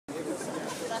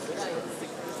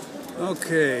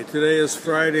Okay, today is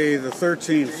Friday the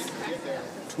 13th,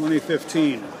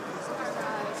 2015,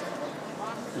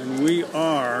 and we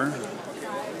are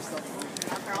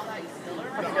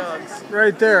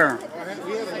right there.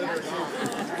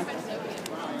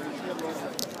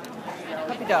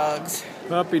 Puppy dogs.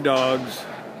 Puppy dogs.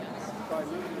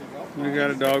 We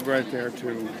got a dog right there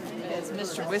too. It's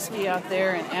Mr. Whiskey out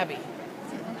there and Abby.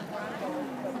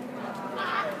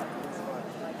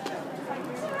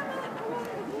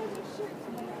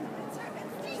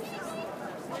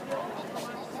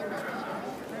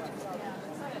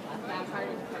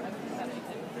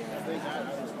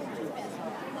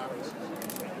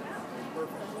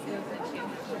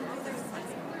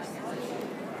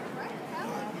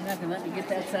 You're not gonna let me get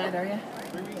that side, are you?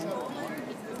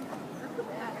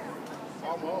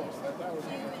 Almost. I thought it was I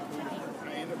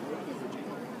ended up moving to Virginia.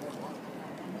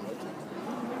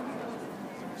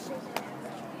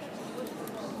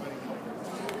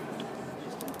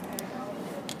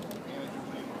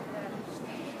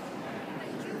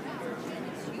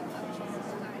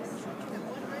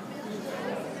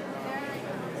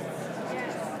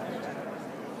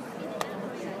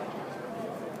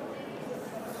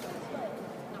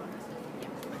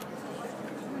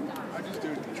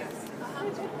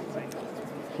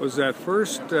 Was that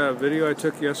first video I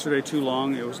took yesterday too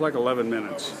long? It was like 11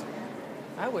 minutes.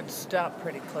 I would stop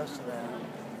pretty close to that.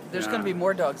 There's Yeah. going to be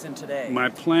more dogs in today. My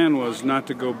plan was not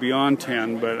to go beyond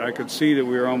 10, but I could see that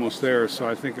we were almost there, so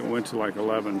I think it went to like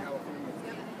 11.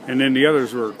 And then the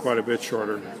others were quite a bit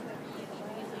shorter.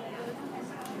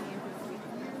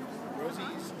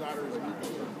 Rosie's daughter is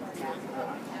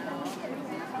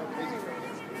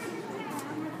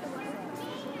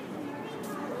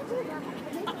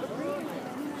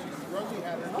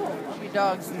Puppy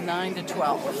dogs 9 to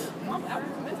 12.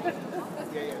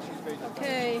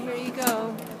 Okay, here you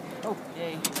go. Oh,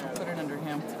 yay. Put it under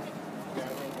him.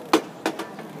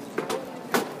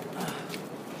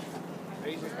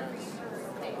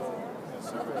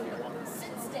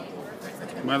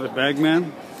 Am I the bag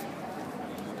man?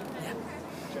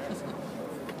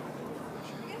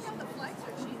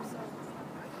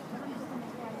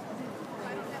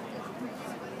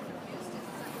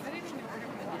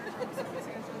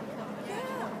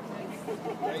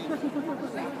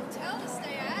 Tell to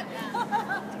stay at.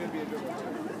 It's going to be a good one.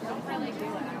 Don't really do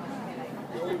it.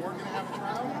 Oh, we weren't going to have a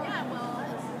trial? Yeah, well,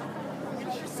 if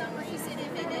for some reason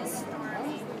if it is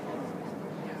stormy.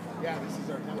 Yeah, this is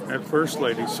our house. That first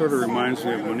lady sort of reminds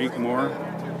me of Monique Moore,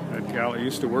 that gal that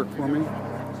used to work for me.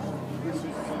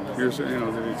 Here's, the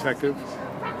detective.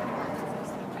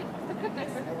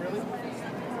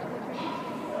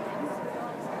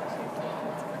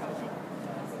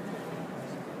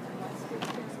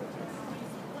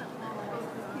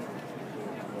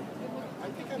 I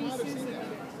think I might have seen that.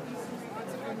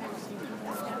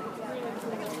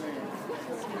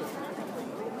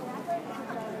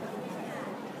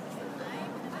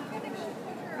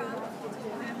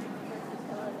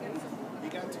 He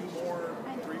got 2 more,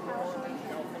 3 more.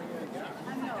 California,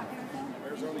 yeah.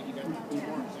 Arizona, he got 2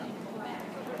 more. Yeah.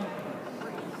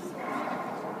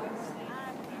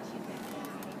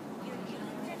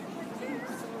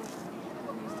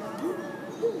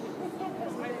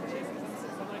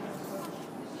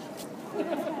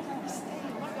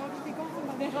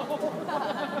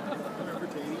 Remember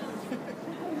Katie?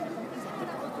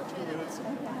 For 2 minutes.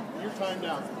 You're timed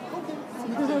out.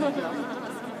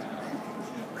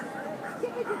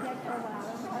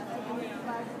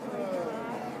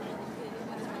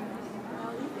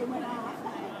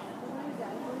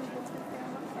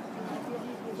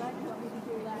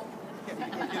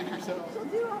 Getting yourself. She'll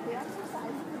do all the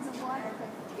exercises in the water, but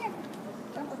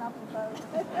jumping up the boat.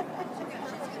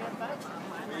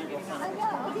 I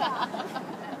know, yeah.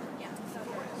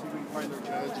 See if we can find their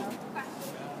judge.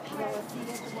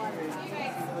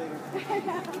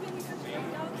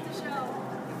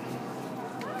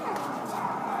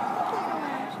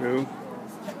 Sue?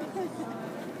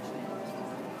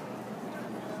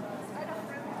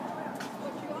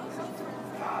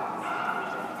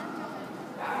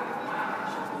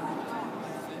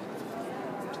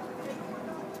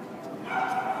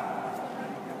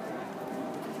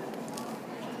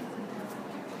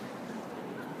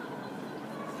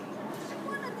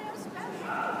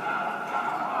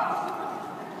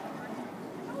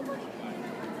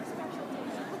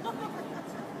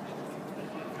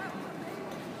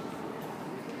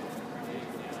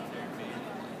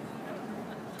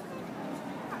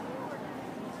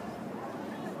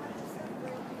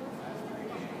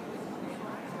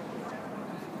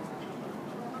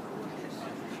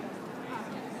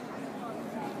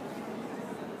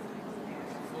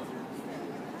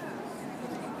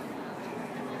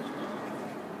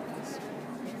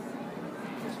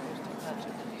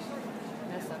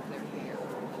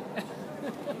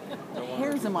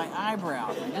 bags in my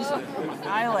eyebrows. And just my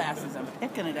eyelashes. I'm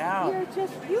picking it out. You're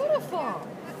just beautiful.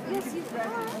 Yes, you Scratch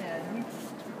are. his head.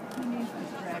 He needs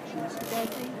distractions. Does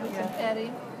he? You Yeah. can pet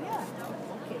him? Yeah.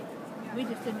 Okay. We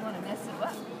just didn't want to mess you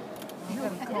up. You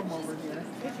got to come over here.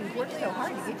 Because you worked so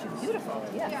hard to get you beautiful.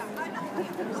 Yes.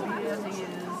 He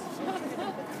is.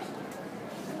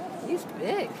 He's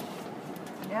big.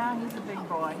 Yeah, he's a big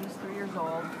boy. He's 3 years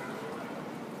old.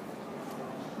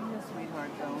 He's a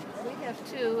sweetheart, though. We have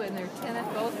two, and they're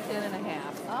both 10 and a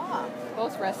half. Ah,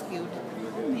 Both rescued.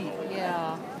 neat.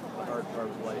 Yeah. Our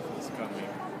life is coming.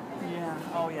 Yeah.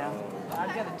 Oh, yeah.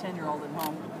 I've got a 10-year-old at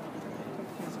home.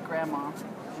 His grandma.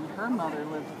 And her mother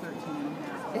lived 13 and a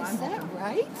half. Is that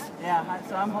right? Yeah,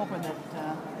 so I'm hoping that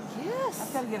I've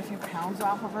Yes. got to get a few pounds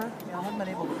off of her. You know, I haven't been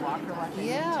able to walk her like I need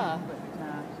Yeah. to, but I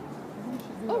think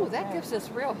she'll do Oh, okay. that gives us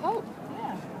real hope.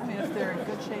 Yeah. I mean, if they're in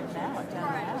good shape now at 10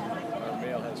 and a half. Our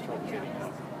male has trouble getting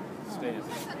up, standing.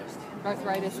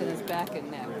 Arthritis in his back and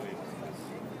neck.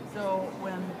 So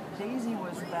when Daisy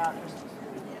was about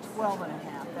 12 and a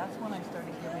half, that's when I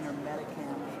started giving her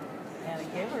Metacam. And it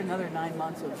gave her another 9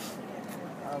 months of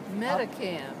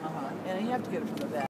Metacam. And you have to get it from the vet.